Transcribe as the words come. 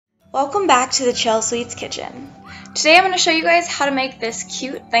Welcome back to the Chelsweets kitchen. Today I'm going to show you guys how to make this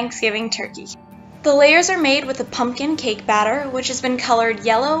cute Thanksgiving turkey. The layers are made with a pumpkin cake batter, which has been colored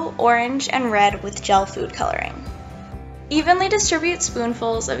yellow, orange, and red with gel food coloring. Evenly distribute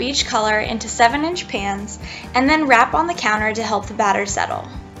spoonfuls of each color into 7-inch pans and then wrap on the counter to help the batter settle.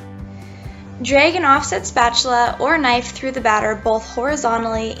 Drag an offset spatula or knife through the batter both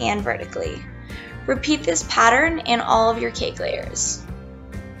horizontally and vertically. Repeat this pattern in all of your cake layers.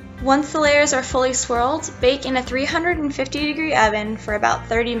 Once the layers are fully swirled, bake in a 350-degree oven for about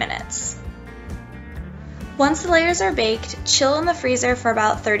 30 minutes. Once the layers are baked, chill in the freezer for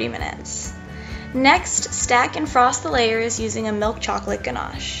about 30 minutes. Next, stack and frost the layers using a milk chocolate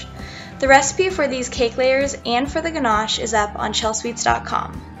ganache. The recipe for these cake layers and for the ganache is up on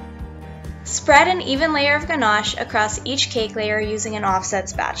Chelsweets.com. Spread an even layer of ganache across each cake layer using an offset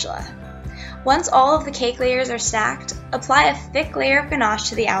spatula. Once all of the cake layers are stacked, apply a thick layer of ganache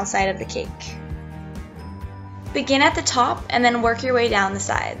to the outside of the cake. Begin at the top and then work your way down the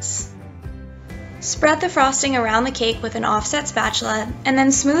sides. Spread the frosting around the cake with an offset spatula and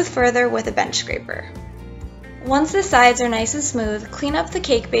then smooth further with a bench scraper. Once the sides are nice and smooth, clean up the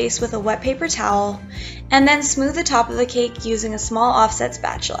cake base with a wet paper towel and then smooth the top of the cake using a small offset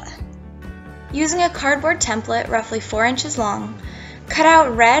spatula. Using a cardboard template roughly 4 inches long, cut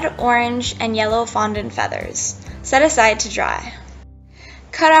out red, orange, and yellow fondant feathers. Set aside to dry.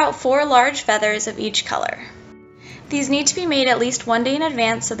 Cut out 4 large feathers of each color. These need to be made at least 1 day in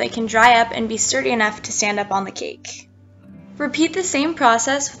advance so they can dry up and be sturdy enough to stand up on the cake. Repeat the same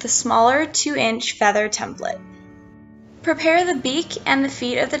process with a smaller 2-inch feather template. Prepare the beak and the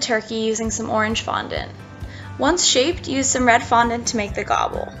feet of the turkey using some orange fondant. Once shaped, use some red fondant to make the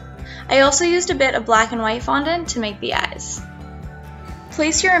gobble. I also used a bit of black and white fondant to make the eyes.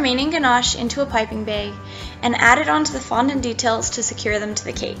 Place your remaining ganache into a piping bag and add it onto the fondant details to secure them to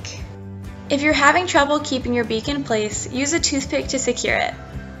the cake. If you're having trouble keeping your beak in place, use a toothpick to secure it.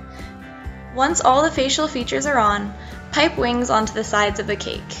 Once all the facial features are on, pipe wings onto the sides of the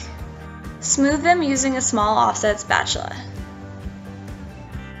cake. Smooth them using a small offset spatula.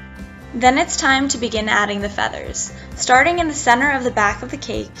 Then it's time to begin adding the feathers. Starting in the center of the back of the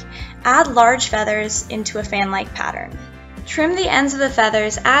cake, add large feathers into a fan-like pattern. Trim the ends of the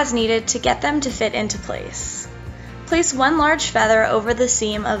feathers as needed to get them to fit into place. Place 1 large feather over the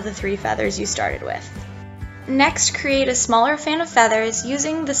seam of the 3 feathers you started with. Next, create a smaller fan of feathers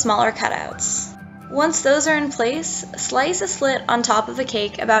using the smaller cutouts. Once those are in place, slice a slit on top of the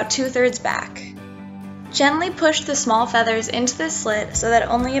cake about 2/3 back. Gently push the small feathers into the slit so that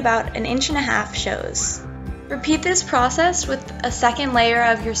only about 1.5 inches shows. Repeat this process with a second layer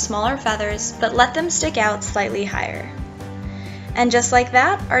of your smaller feathers, but let them stick out slightly higher. And just like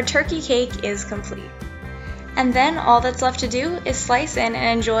that, our turkey cake is complete. And then all that's left to do is slice in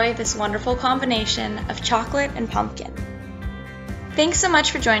and enjoy this wonderful combination of chocolate and pumpkin. Thanks so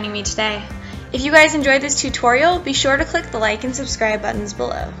much for joining me today. If you guys enjoyed this tutorial, be sure to click the like and subscribe buttons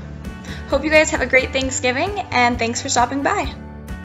below. Hope you guys have a great Thanksgiving, and thanks for stopping by.